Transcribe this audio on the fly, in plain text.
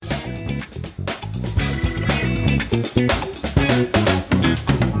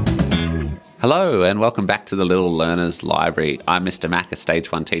Hello and welcome back to the Little Learners Library. I'm Mr. Mack, a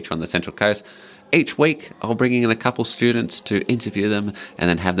Stage 1 teacher on the Central Coast. Each week I'll bring in a couple students to interview them and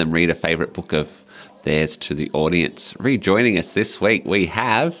then have them read a favourite book of theirs to the audience. Rejoining us this week we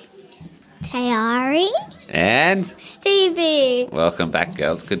have... Tayari and... Stevie. Welcome back,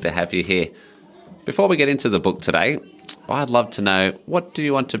 girls. Good to have you here. Before we get into the book today, I'd love to know, what do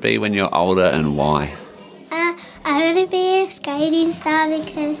you want to be when you're older and why? I want to be a skating star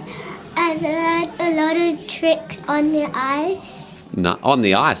because I learned a lot of tricks on the ice. No, on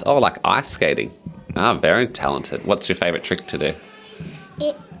the ice? Oh, like ice skating. Ah, very talented. What's your favourite trick to do?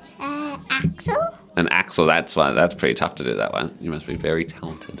 It's axle. An axle, that's pretty tough to do, that one. You must be very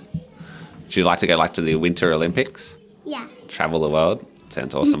talented. Would you like to go to the Winter Olympics? Yeah. Travel the world?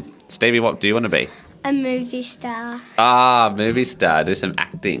 Sounds awesome. Stevie, what do you want to be? A movie star. Ah, movie star. Do some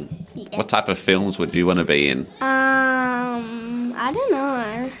acting. Yeah. What type of films would you want to be in? I don't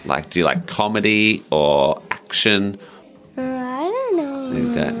know. Do you like comedy or action? I don't know.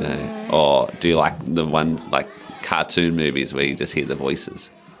 You don't know. Or do you like the ones like cartoon movies where you just hear the voices?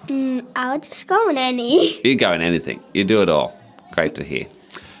 I'll just go on any. You go in anything. You do it all. Great to hear.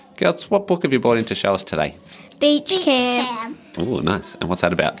 Girls, what book have you brought in to show us today? Beach camp. Oh, nice. And what's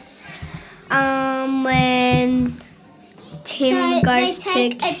that about? When Tim goes to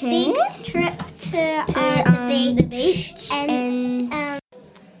a big trip to the beach and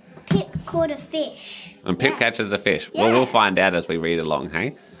Pip caught a fish. And Pip catches a fish. Yeah. Well, we'll find out as we read along,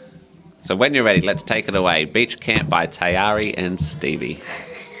 hey? So when you're ready, let's take it away. Beach Camp by Tayari and Stevie.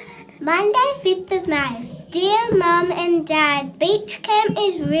 Monday, 5th of May. Dear Mum and Dad, beach camp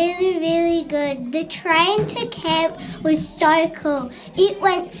is really, really good. The train to camp was so cool. It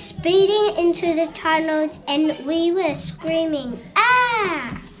went speeding into the tunnels and we were screaming,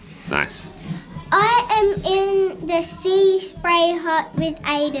 ah! Nice. I am in the sea spray hut with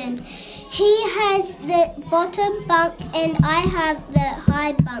Aiden. He has the bottom bunk and I have the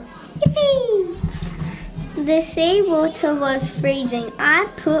high bunk. Yippee! The sea water was freezing. I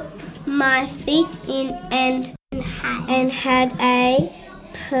put my feet in and had a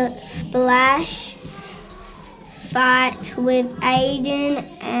splash fight with Aiden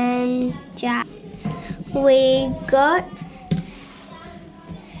and Jack. We got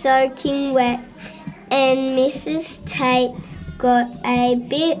soaking wet and Mrs. Tate got a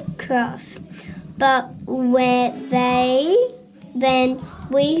bit cross. But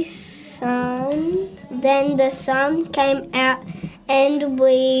then the sun came out and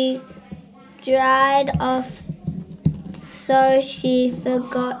we dried off, so she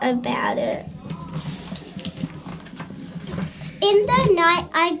forgot about it. In the night,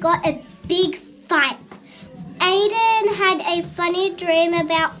 I got a big fight. Aiden had a funny dream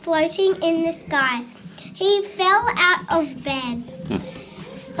about floating in the sky. He fell out of bed,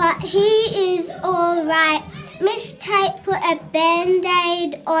 but he is all right. Miss Tate put a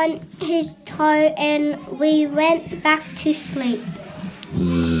Band-Aid on his toe and we went back to sleep.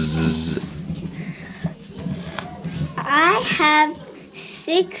 I have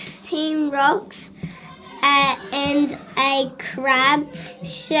 16 rocks and a crab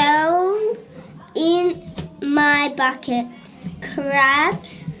shell in my bucket.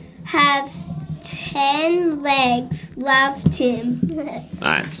 Crabs have 10 legs. Love, Tim.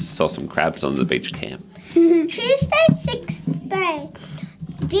 Nice. Saw some crabs on the beach camp. Tuesday, 6th May.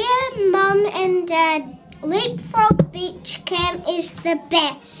 Dear Mum and Dad, Leapfrog Beach Camp is the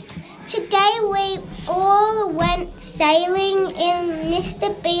best. Today we all went sailing in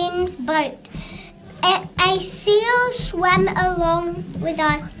Mr. Bean's boat. A seal swam along with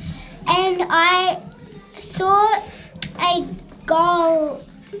us and I saw a gull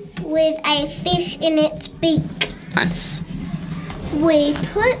with a fish in its beak. Nice. We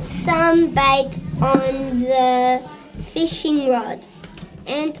put some bait on the fishing rod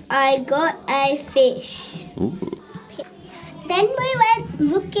and I got a fish. Ooh. Then we went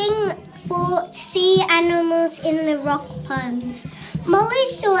looking for sea animals in the rock ponds. Molly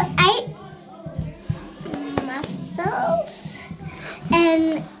saw 8 mussels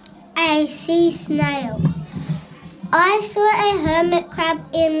and a sea snail. I saw a hermit crab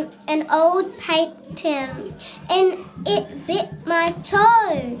in an old paint tin and it bit my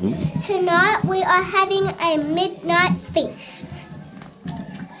toe. Tonight we are having a midnight feast.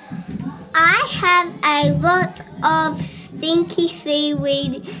 I have a lot of stinky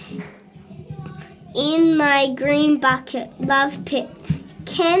seaweed in my green bucket. Love, Pip.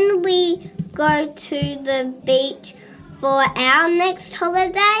 Can we go to the beach for our next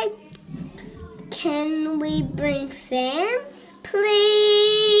holiday? Can we bring Sam?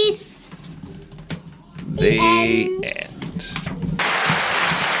 Please? The end.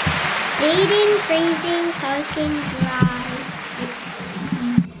 Reading, freezing, soaking, dry.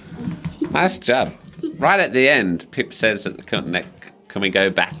 Nice job. Right at the end, Pip says that can we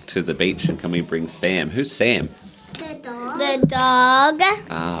go back to the beach and can we bring Sam? Who's Sam? The dog. The dog.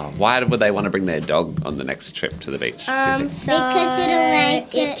 Oh, why would they want to bring their dog on the next trip to the beach? Because it'll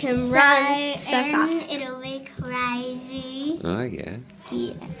make it can so, run so and fast. it'll be crazy. Oh, yeah.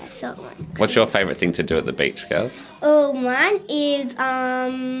 Yeah, so What's your favourite thing to do at the beach, girls? oh, mine is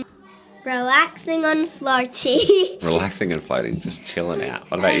relaxing on floaty. Relaxing and floating, just chilling out.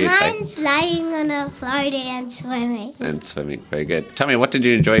 What about you, Tay? Mine's laying on a floaty and swimming. And swimming. Very good. Tell me, what did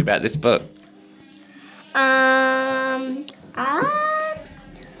you enjoy about this book? I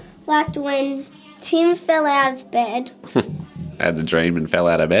liked when Tim fell out of bed. Had the dream and fell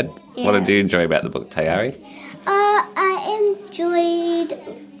out of bed. Yeah. What did you enjoy about the book, Tayari? I enjoyed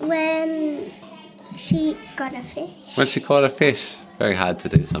when she got a fish. When she caught a fish. Very hard to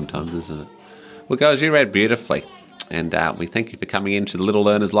do sometimes, isn't it? Well, girls, you read beautifully. And we thank you for coming into the Little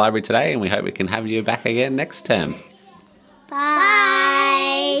Learners Library today, and we hope we can have you back again next term. Bye.